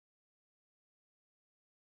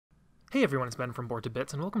Hey everyone, it's Ben from Board to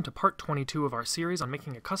Bits, and welcome to part 22 of our series on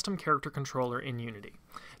making a custom character controller in Unity.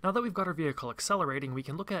 Now that we've got our vehicle accelerating, we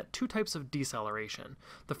can look at two types of deceleration.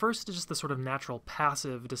 The first is just the sort of natural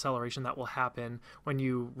passive deceleration that will happen when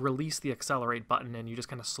you release the accelerate button and you just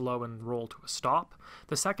kind of slow and roll to a stop.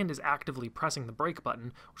 The second is actively pressing the brake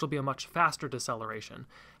button, which will be a much faster deceleration.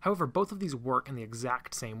 However, both of these work in the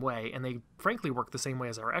exact same way, and they frankly work the same way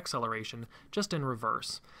as our acceleration, just in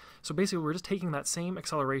reverse. So basically we're just taking that same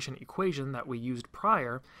acceleration equation that we used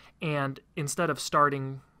prior, and instead of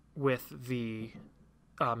starting with the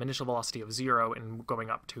initial velocity of 0 and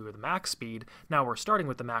going up to the max speed, now we're starting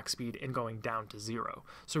with the max speed and going down to 0.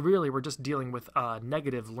 So really we're just dealing with a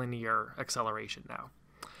negative linear acceleration now.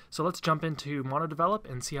 So let's jump into MonoDevelop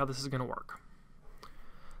and see how this is going to work.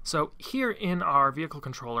 So here in our vehicle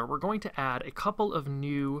controller, we're going to add a couple of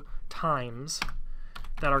new times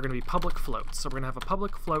that are going to be public floats. So we're going to have a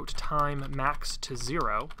public float time max to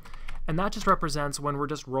 0, and that just represents when we're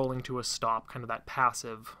just rolling to a stop, kind of that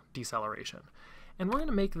passive deceleration. And we're going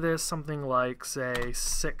to make this something like, say,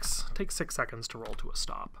 take 6 seconds to roll to a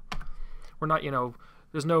stop. We're not,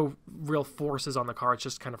 there's no real forces on the car, it's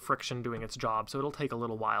just kind of friction doing its job, so it'll take a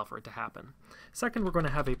little while for it to happen. Second, we're going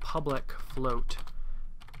to have a public float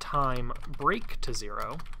time brake to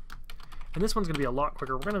 0. And this one's going to be a lot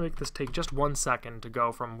quicker. We're going to make this take just 1 second to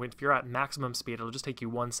go from, if you're at maximum speed, it'll just take you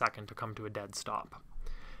 1 second to come to a dead stop.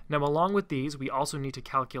 Now along with these, we also need to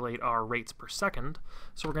calculate our rates per second.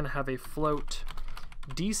 So we're going to have a float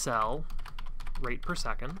decel rate per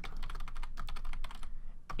second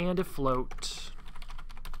and a float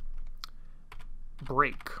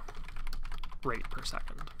brake rate per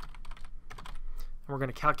second. And we're going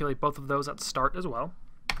to calculate both of those at start as well.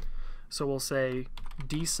 So we'll say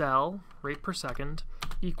decel rate per second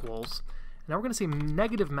equals, now we're going to say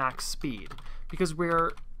negative max speed, because we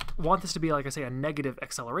want this to be, like I say, a negative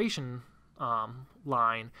acceleration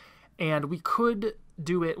line, and we could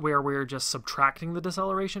do it where we're just subtracting the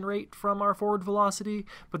deceleration rate from our forward velocity,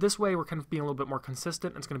 but this way we're kind of being a little bit more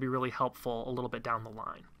consistent, and it's going to be really helpful a little bit down the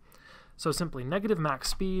line. So simply negative max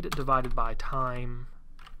speed divided by time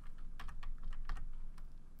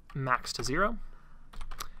max to 0.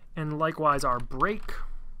 And likewise, our brake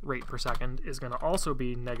rate per second is going to also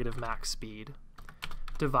be negative max speed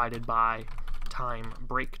divided by time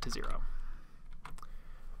brake to 0.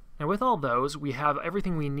 Now with all those, we have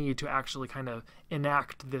everything we need to actually kind of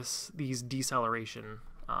enact these deceleration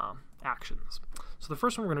actions. So the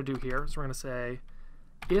first one we're going to do here is we're going to say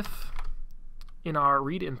if in our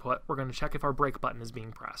read input, we're going to check if our brake button is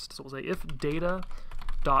being pressed. So we'll say if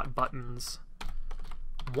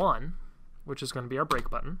data.buttons1, which is going to be our brake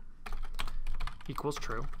button, equals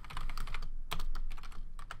true.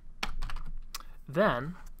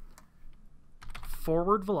 Then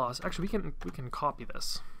forward velocity, actually we can copy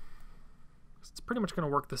this. It's pretty much going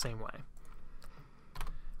to work the same way.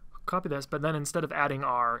 Copy this, but then instead of adding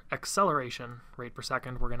our acceleration rate per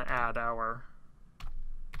second, we're going to add our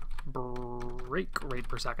brake rate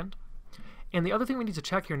per second. And the other thing we need to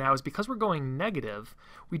check here now is, because we're going negative,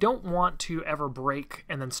 we don't want to ever brake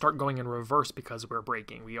and then start going in reverse because we're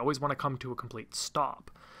braking. We always want to come to a complete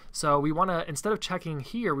stop. So we want to, instead of checking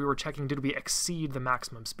here, we were checking did we exceed the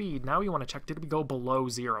maximum speed. Now we want to check did we go below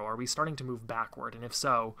 0? Are we starting to move backward? And if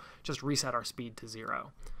so, just reset our speed to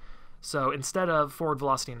 0. So instead of forward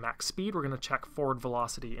velocity and max speed, we're going to check forward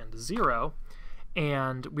velocity and 0.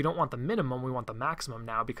 And we don't want the minimum, we want the maximum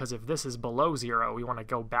now, because if this is below 0, we want to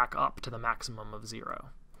go back up to the maximum of 0.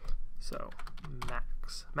 So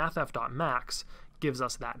max, mathf.max gives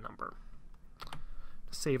us that number.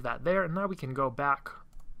 Save that there, and now we can go back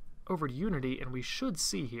over to Unity, and we should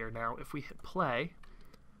see here now, if we hit play,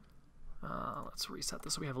 let's reset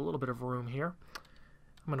this so we have a little bit of room here.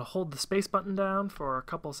 I'm going to hold the space button down for a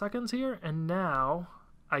couple seconds here, and now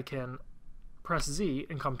I can press Z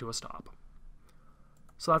and come to a stop.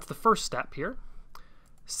 So that's the first step here.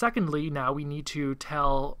 Secondly, now we need to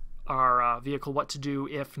tell our vehicle what to do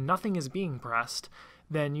if nothing is being pressed.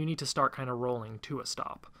 Then you need to start kind of rolling to a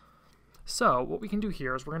stop. So what we can do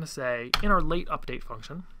here is we're going to say, in our late update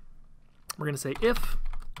function, we're going to say if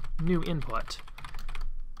new input,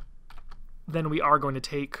 then we are going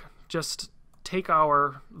to just take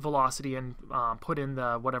our velocity and put in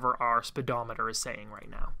whatever our speedometer is saying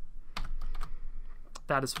right now.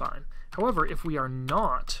 That is fine. However, if we are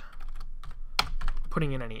not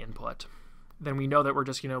putting in any input, then we know that we're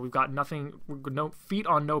just, we've got nothing, no feet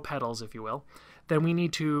on no pedals, if you will. Then we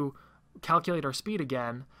need to calculate our speed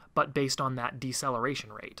again, but based on that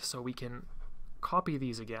deceleration rate. So we can copy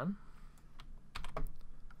these again,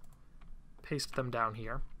 paste them down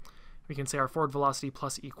here. We can say our forward velocity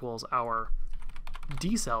plus equals our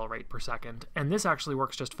decel rate per second, and this actually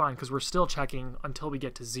works just fine because we're still checking until we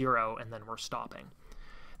get to 0 and then we're stopping.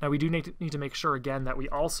 Now we do need to make sure again that we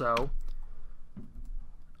also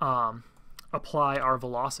apply our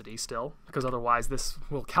velocity still, because otherwise this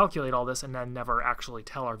will calculate all this and then never actually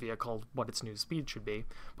tell our vehicle what its new speed should be.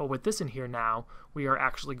 But with this in here now, we are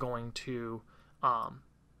actually going to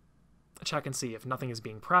check and see if nothing is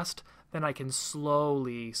being pressed. Then I can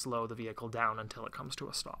slowly slow the vehicle down until it comes to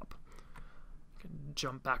a stop. I can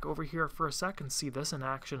jump back over here for a sec and see this in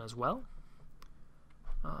action as well.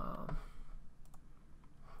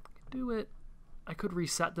 Do it. I could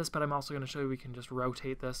reset this, but I'm also going to show you we can just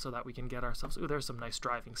rotate this so that we can get ourselves... Ooh, there's some nice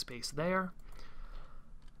driving space there.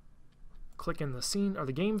 Click in the scene or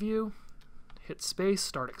the game view, hit space,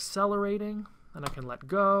 start accelerating, and I can let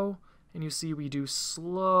go, and you see we do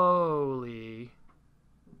slowly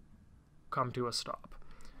come to a stop.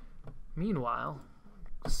 Meanwhile,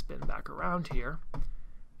 spin back around here.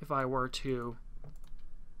 If I were to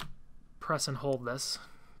press and hold this,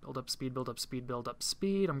 build up speed, build up speed, build up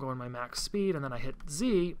speed, I'm going my max speed, and then I hit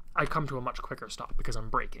Z, I come to a much quicker stop because I'm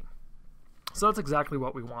braking. So that's exactly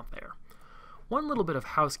what we want there. One little bit of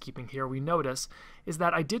housekeeping here we notice is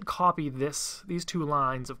that I did copy these two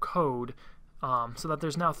lines of code so that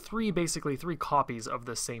there's now basically three copies of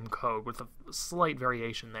the same code with a slight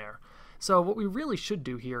variation there. So what we really should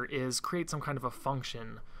do here is create some kind of a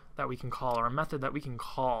function that we can call, or a method that we can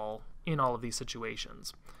call in all of these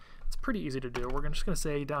situations. It's pretty easy to do. We're just going to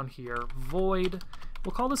say down here, void,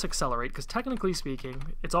 we'll call this accelerate, because technically speaking,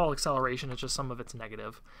 it's all acceleration, it's just some of it's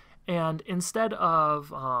negative. And instead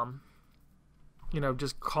of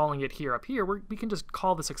just calling it here up here, we can just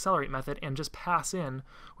call this accelerate method and just pass in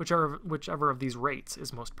whichever of these rates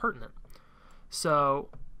is most pertinent. So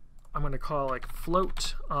I'm going to call like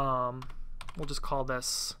float, we'll just call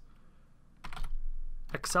this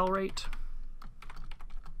accelerate.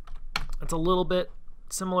 It's a little bit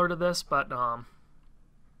similar to this, but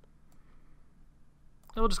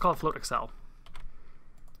we'll just call it float accel.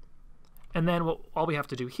 And then all we have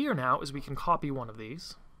to do here now is we can copy one of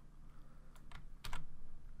these,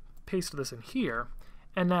 paste this in here,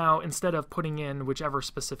 and now instead of putting in whichever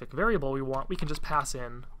specific variable we want, we can just pass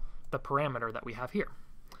in the parameter that we have here.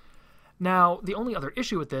 Now, the only other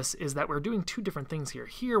issue with this is that we're doing two different things here.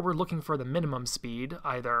 Here we're looking for the minimum speed,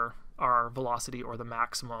 either our velocity or the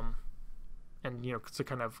maximum, and to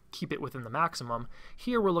kind of keep it within the maximum.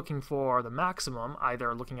 Here we're looking for the maximum,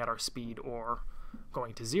 either looking at our speed or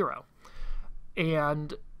going to 0.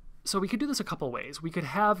 And so we could do this a couple ways. We could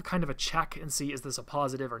have kind of a check and see is this a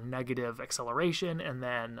positive or negative acceleration, and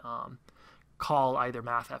then call either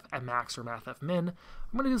mathf_max or mathf_min.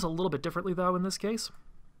 I'm going to do this a little bit differently though in this case.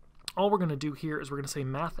 All we're going to do here is we're going to say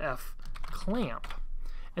mathf_clamp,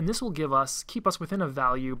 and this will keep us within a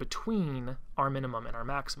value between our minimum and our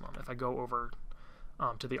maximum. If I go over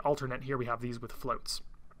to the alternate here, we have these with floats,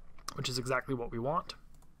 which is exactly what we want.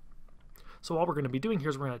 So all we're going to be doing here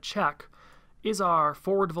is we're going to check, is our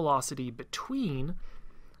forward velocity between,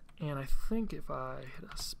 and I think if I hit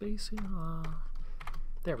a space here,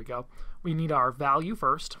 there we go. We need our value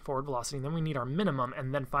first, forward velocity, and then we need our minimum,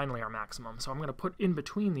 and then finally our maximum. So I'm going to put in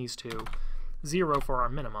between these two 0 for our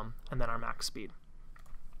minimum, and then our max speed.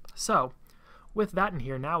 So with that in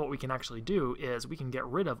here, now what we can actually do is we can get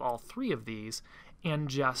rid of all three of these and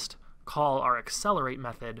just call our accelerate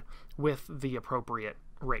method with the appropriate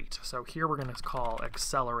rate. So here we're going to call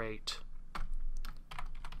accelerate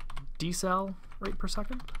decel rate per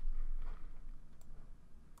second,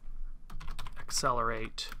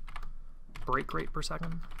 accelerate brake rate per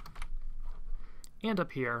second, and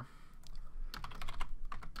up here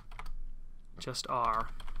just our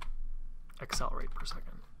accelerate per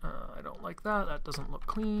second. I don't like that. That doesn't look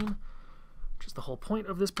clean, which is the whole point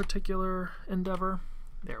of this particular endeavor.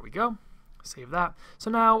 There we go. Save that. So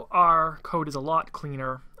now our code is a lot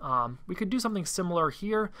cleaner. We could do something similar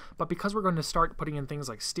here, but because we're going to start putting in things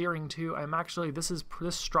like steering too,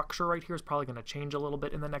 this structure right here is probably going to change a little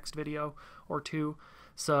bit in the next video or two.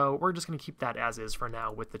 So we're just going to keep that as is for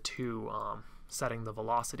now with the two setting the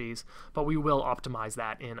velocities, but we will optimize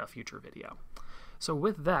that in a future video. So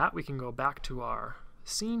with that, we can go back to our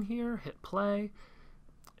scene here, hit play,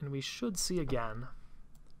 and we should see again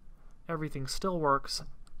everything still works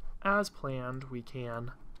as planned. We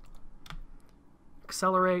can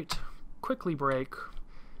accelerate, quickly brake,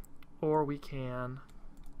 or we can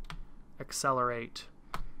accelerate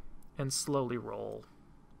and slowly roll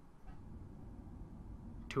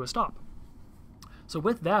to a stop. So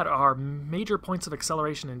with that, our major points of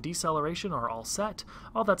acceleration and deceleration are all set.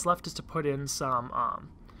 All that's left is to put in some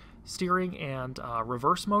steering and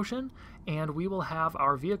reverse motion, and we will have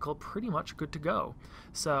our vehicle pretty much good to go.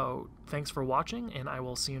 So thanks for watching, and I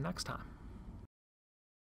will see you next time.